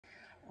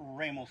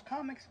Ramos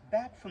Comics,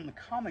 back from the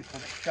comic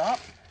book shop.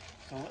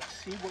 So let's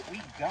see what we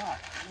got.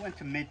 We went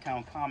to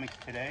Midtown Comics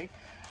today.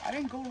 I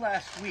didn't go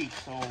last week,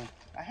 so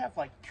I have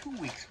like 2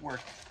 weeks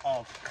worth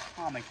of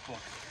comic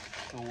books.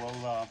 So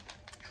we'll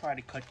try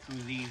to cut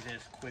through these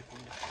as quickly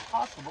as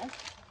possible.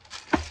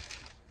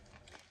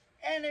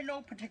 And in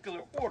no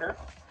particular order,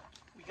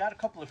 we got a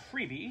couple of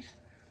freebies.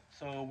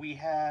 So we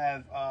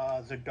have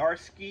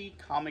Zdarsky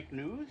Comic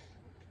News.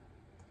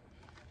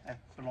 That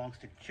belongs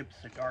to Chip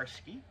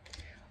Zdarsky.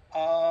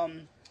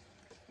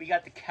 We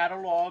got the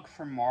catalog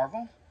from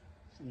Marvel.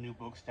 Some new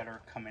books that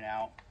are coming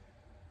out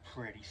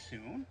pretty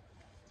soon.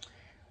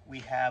 We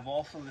have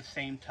also the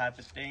same type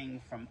of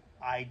thing from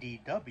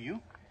IDW,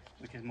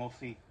 which is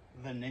mostly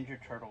the Ninja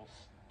Turtles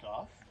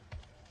stuff.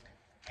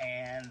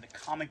 And the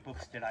comic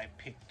books that I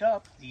picked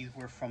up, these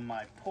were from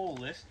my pull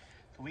list.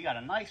 So we got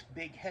a nice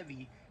big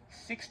heavy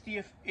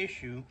 60th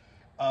issue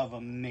of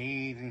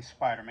Amazing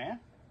Spider-Man.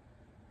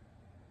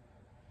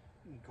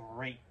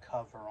 Great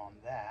cover on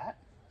that.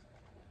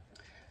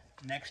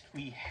 Next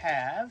we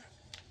have,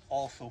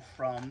 also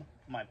from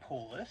my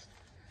pull list,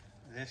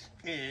 this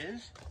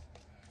is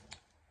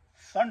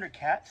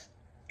Thundercats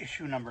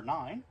issue number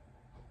 9.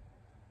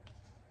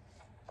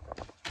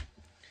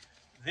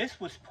 This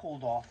was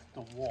pulled off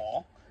the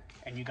wall,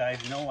 and you guys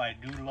know I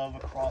do love a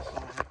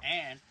crossover,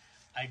 and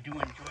I do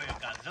enjoy a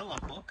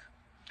Godzilla book.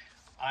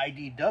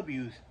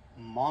 IDW's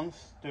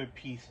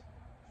Monsterpiece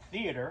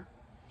Theater,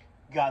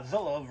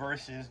 Godzilla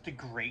versus the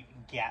Great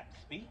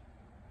Gatsby.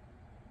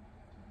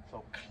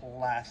 So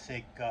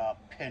classic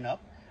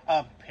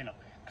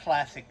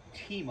classic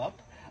team up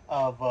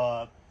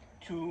of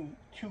two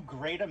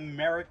great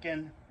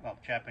American, well,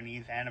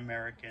 Japanese and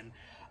American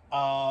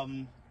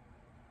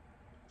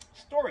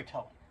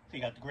storytelling. So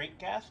you got the Great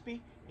Gatsby,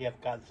 you have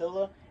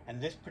Godzilla,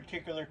 and this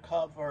particular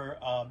cover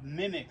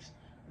mimics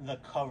the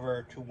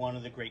cover to one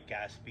of the Great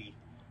Gatsby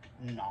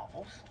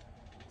novels.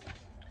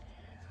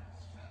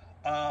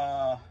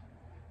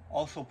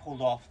 Also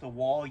pulled off the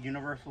wall,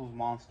 Universal's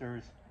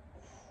Monsters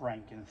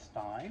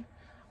Frankenstein.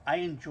 I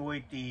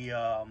enjoyed the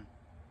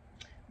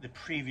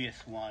previous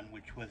one,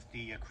 which was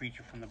the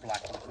Creature from the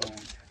Black Lagoon,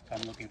 so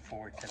I'm looking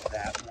forward to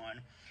that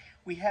one.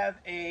 We have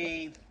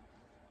a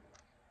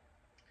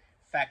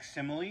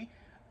facsimile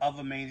of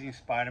Amazing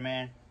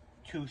Spider-Man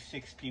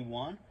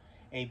 261,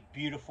 a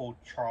beautiful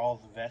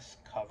Charles Vess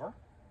cover.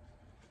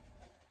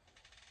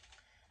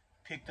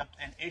 Picked up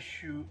an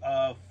issue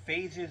of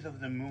Phases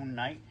of the Moon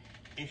Knight,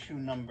 issue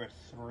number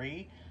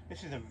 3.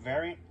 This is a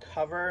variant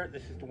cover.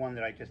 This is the one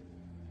that I just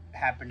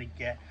happened to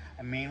get.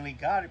 I mainly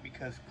got it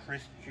because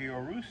Chris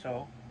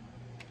Giarrusso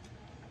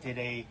did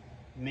a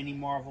Mini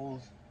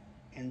Marvels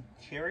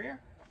interior,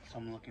 so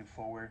I'm looking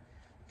forward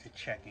to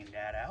checking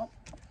that out.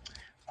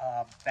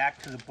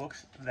 Back to the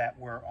books that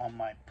were on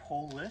my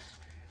pull list.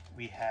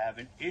 We have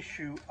an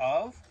issue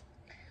of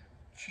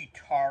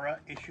Chitara,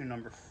 issue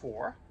number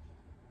 4,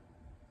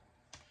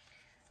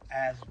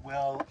 as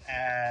well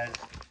as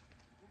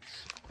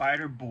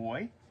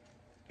Spider-Boy,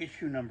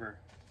 issue number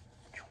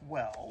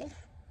 12.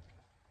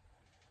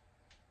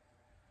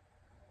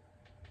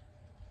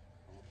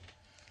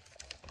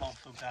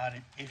 Also got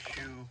an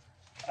issue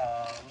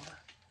of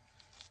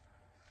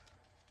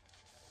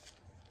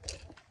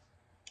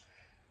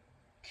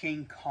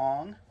King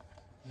Kong,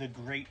 The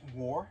Great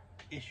War,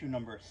 issue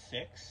number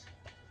 6.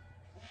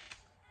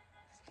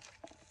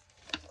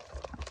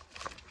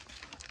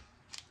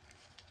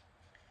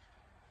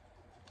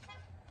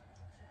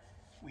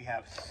 We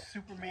have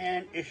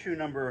Superman, issue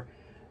number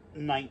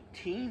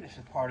 19. This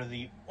is part of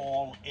the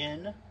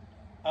All-In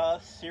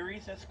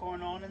series that's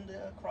going on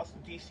across the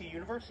DC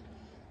universe.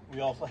 We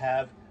also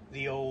have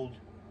the old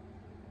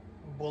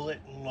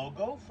Bullet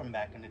logo from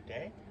back in the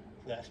day.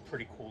 So that's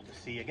pretty cool to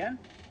see again.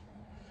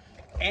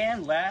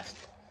 And last,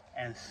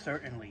 and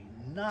certainly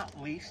not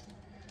least,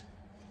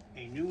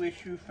 a new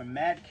issue from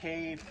Mad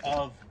Cave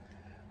of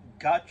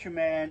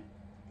Gatchaman,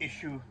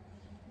 issue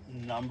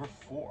number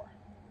 4.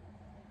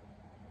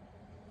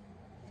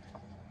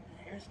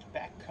 Here's the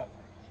back cover,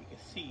 so you can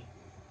see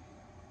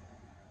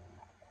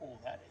how cool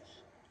that is.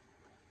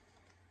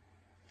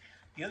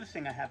 The other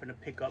thing I happened to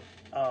pick up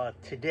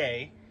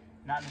today,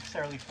 not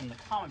necessarily from the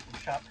comic book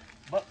shop,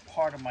 but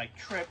part of my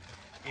trip,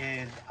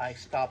 is I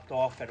stopped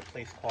off at a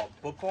place called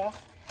Book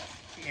Off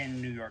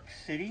in New York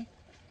City.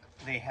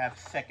 They have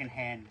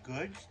secondhand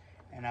goods,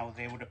 and I was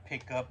able to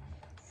pick up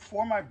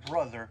for my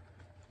brother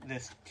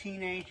this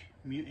Teenage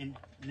Mutant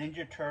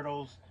Ninja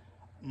Turtles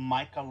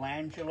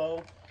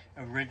Michelangelo.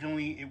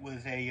 Originally it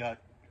was a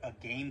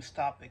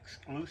GameStop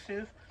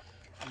exclusive.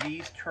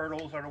 These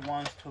turtles are the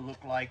ones to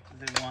look like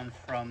the ones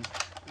from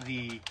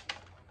the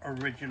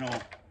original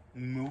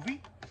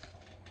movie.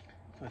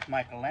 So it's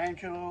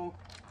Michelangelo,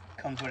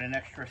 comes with an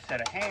extra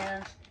set of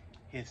hands,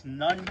 his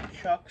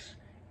nunchucks,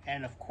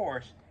 and of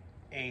course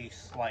a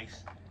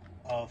slice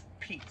of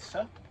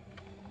pizza.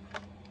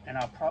 And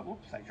I'll probably,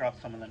 oops, I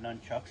dropped some of the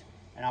nunchucks,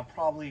 and I'll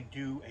probably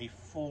do a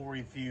full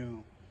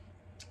review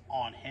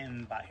on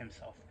him by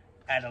himself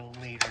at a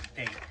later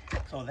date.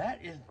 So that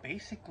is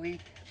basically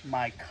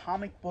my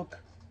comic book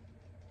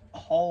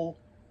poll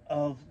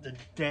of the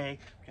day.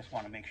 Just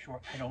want to make sure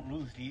I don't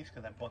lose these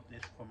because I bought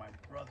this for my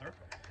brother.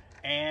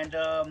 And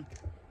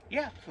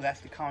yeah, so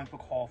that's the comic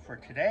book haul for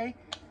today.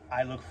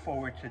 I look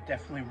forward to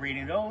definitely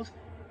reading those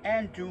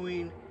and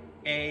doing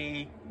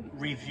a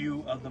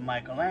review of the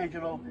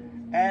Michelangelo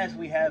as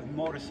we have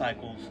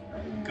motorcycles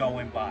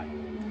going by.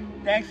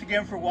 Thanks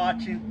again for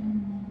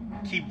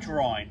watching. Keep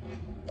drawing.